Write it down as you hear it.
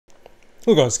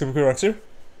Hello guys, Kep1er Reality here,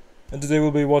 and today we'll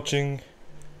be watching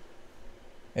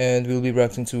and we'll be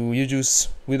reacting to YUJU's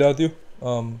Without U,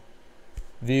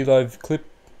 the live clip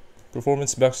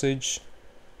performance backstage.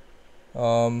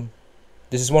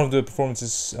 This is one of the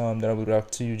performances that I will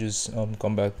react to YUJU's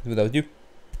comeback Without You.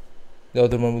 The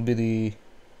other one will be the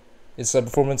inside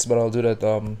performance, but I'll do that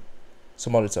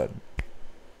some other time.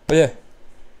 But yeah,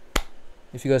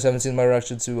 if you guys haven't seen my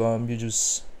reaction to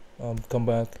YUJU's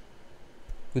comeback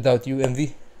Without You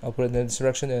MV, I'll put it in the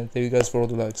description, and thank you guys for all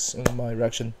the likes on my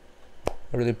reaction.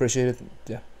 I really appreciate it.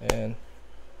 Yeah, and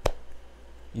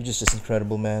you're just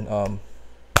incredible, man.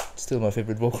 Still my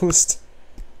favorite vocalist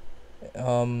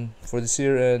for this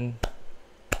year, and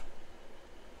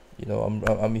you know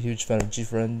I'm a huge fan of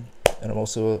G-Friend, and I'm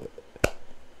also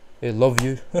a Love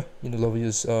You. You know, Love You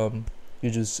is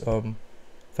YUJU's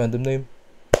fandom name,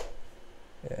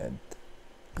 and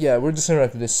yeah, we're just gonna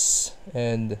react to this.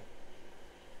 And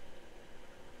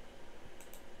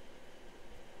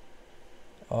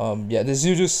yeah, this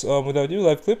is YUJU's Without You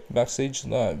live clip, backstage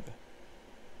live.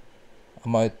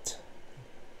 I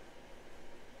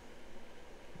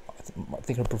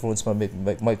think her performance might make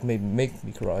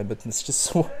me cry, but let's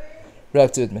just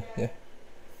react to it, man. Yeah,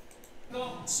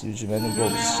 it's YUJU, man. The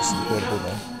voice is just incredible,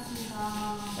 man.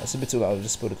 It's a bit too loud. I'll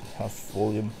just put it half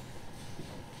volume.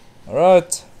 All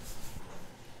right.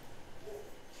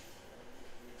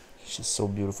 She's so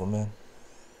beautiful, man.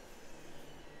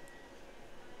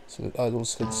 So that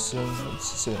idols can sing.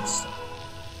 Let's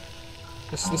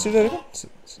do that again.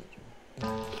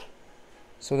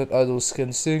 So that idols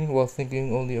can sing while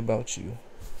thinking only about you.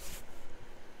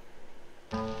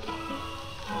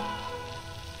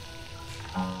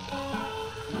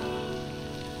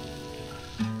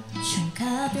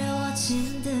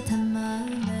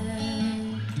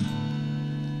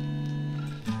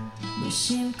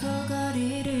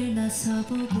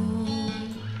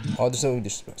 Oh, there's no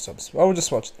English subs. I will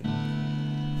just watch it.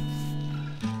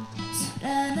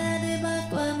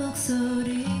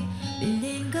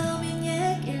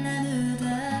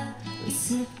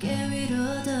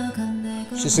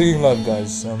 She's singing live,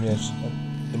 guys. Yeah,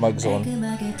 the mic is on.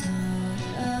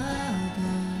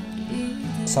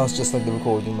 Sounds just like the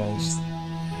recording, man.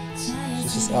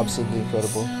 She's just absolutely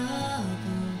incredible.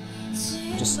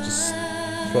 Just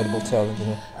incredible talent, you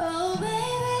know.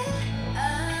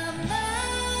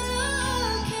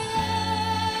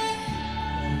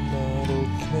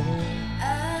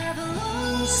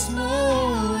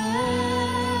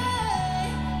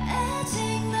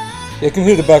 Yeah, I can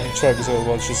hear the backing track as well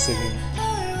while she's singing.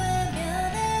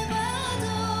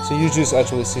 So YUJU is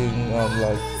actually singing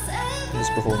live in this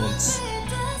performance.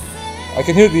 I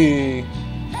can hear the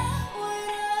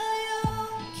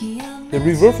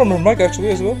reverb from her mic actually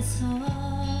as well.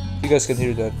 You guys can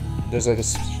hear that. There's like a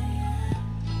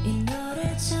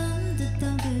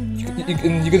you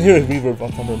can hear a reverb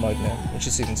from her mic now when she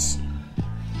sings.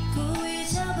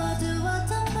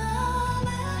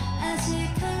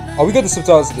 Oh, we got the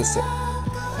subtitles at this at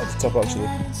the top actually.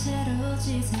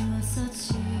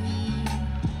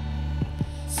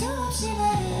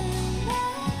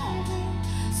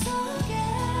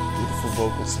 Beautiful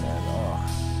vocals, man. Oh.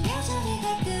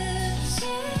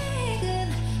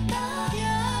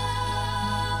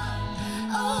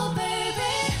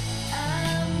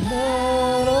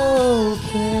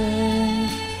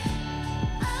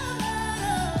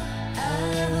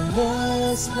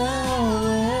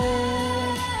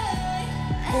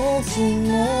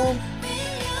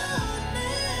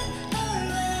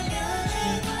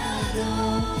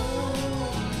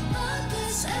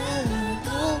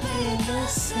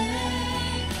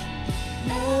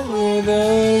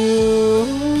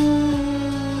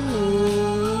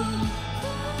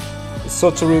 It's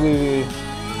such a really,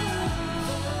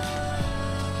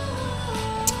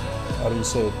 how do you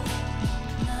say it?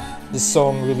 This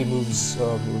song really moves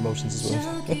your emotions as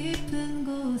well.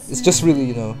 It's just really,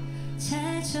 you know,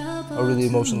 a really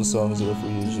emotional song as well for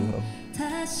YUJU.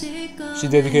 She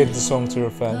dedicated the song to her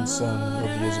fans over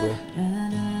the years as well.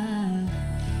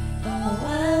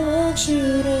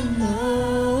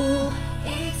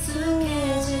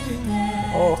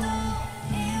 Oh,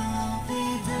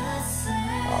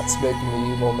 it's making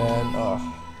me emo, man. Oh.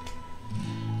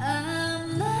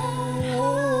 I'm not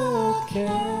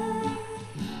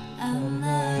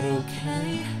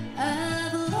okay.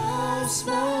 I've lost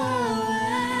my way.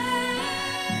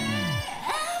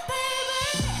 Baby,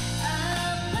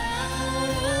 I'm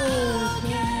not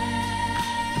okay.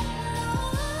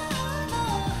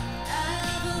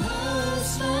 I've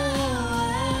lost my way.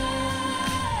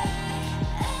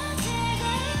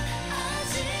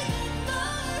 아직은 널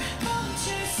멈출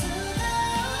수가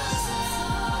없어.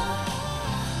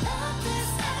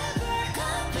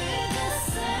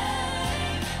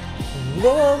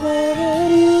 Oh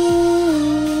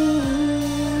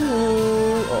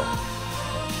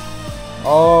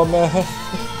man,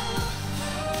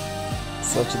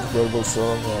 such an incredible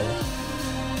song, man.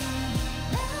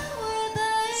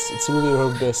 It's really her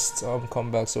best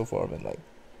comeback so far, man. Like,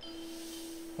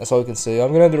 that's all I can say.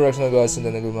 I'm gonna have the reaction, guys, and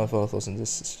then I give my final thoughts on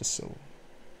this. It's just so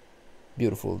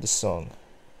beautiful, this song.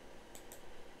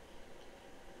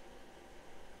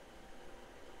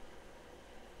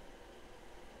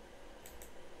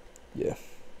 Yeah,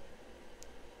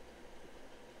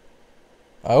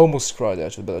 I almost cried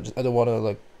actually, but I don't want to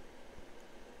like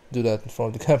do that in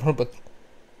front of the camera. But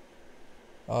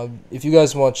if you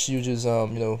guys watch YUJU's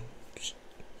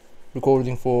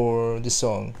recording for this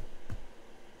song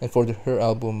and for her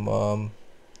album,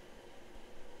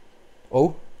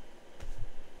 oh,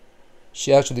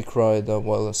 she actually cried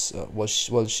while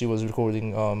she was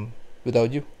recording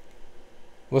Without You.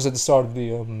 It was at the start of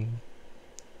the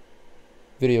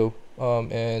video,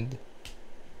 and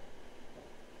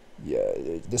yeah,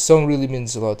 the song really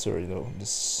means a lot to her. You know,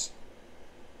 it's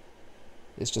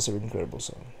just an incredible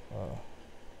song.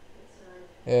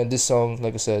 And this song,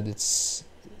 like I said, it's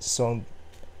a song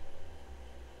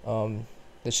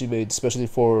that she made especially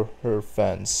for her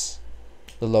fans,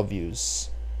 the Love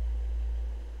Yous.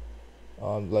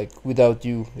 Like, without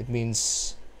you, it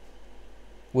means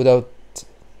without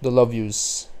the Love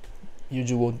Yous,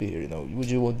 YUJU won't be here. You know,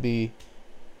 YUJU won't be.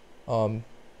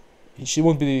 She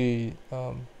won't be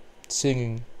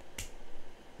singing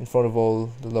in front of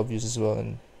all the Love Yous as well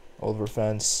and all of her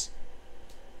fans.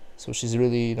 So she's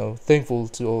really, thankful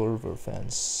to all of her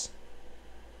fans,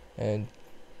 and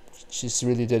she's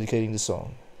really dedicating the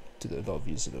song to the Love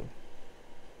Yous. You know,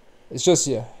 it's just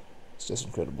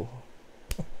incredible.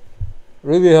 I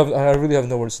really have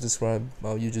no words to describe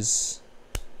YUJU's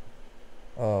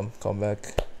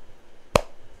comeback.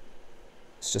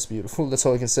 It's just beautiful. That's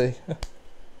all I can say.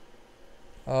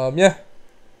 Yeah.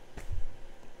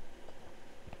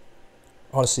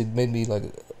 Honestly, it made me like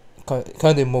kind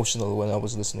of emotional when I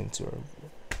was listening to her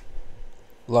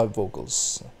live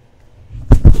vocals.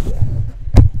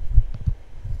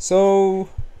 So,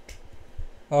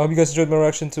 you guys enjoyed my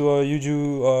reaction to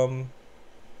YUJU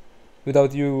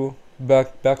Without You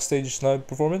backstage live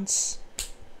performance,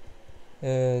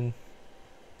 and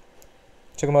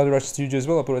check out my other reactions to YUJU as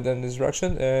well. I'll put it in this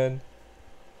reaction, and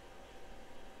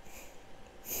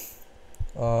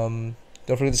don't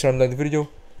forget to subscribe and like the video.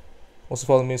 Also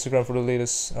follow me on Instagram for the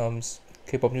latest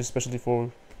K-pop news, especially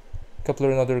for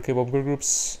Kep1er and other K-pop girl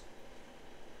groups.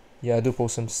 Yeah, I do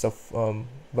post some stuff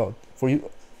about for you.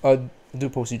 I do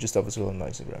post YUJU stuff as well on my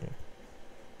Instagram.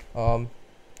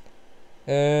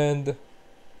 And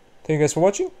thank you guys for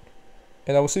watching,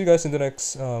 and I will see you guys in the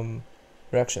next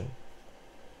reaction.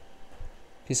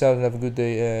 Peace out and have a good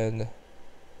day. And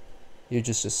you're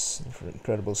just an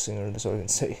incredible singer. That's all I can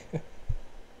say.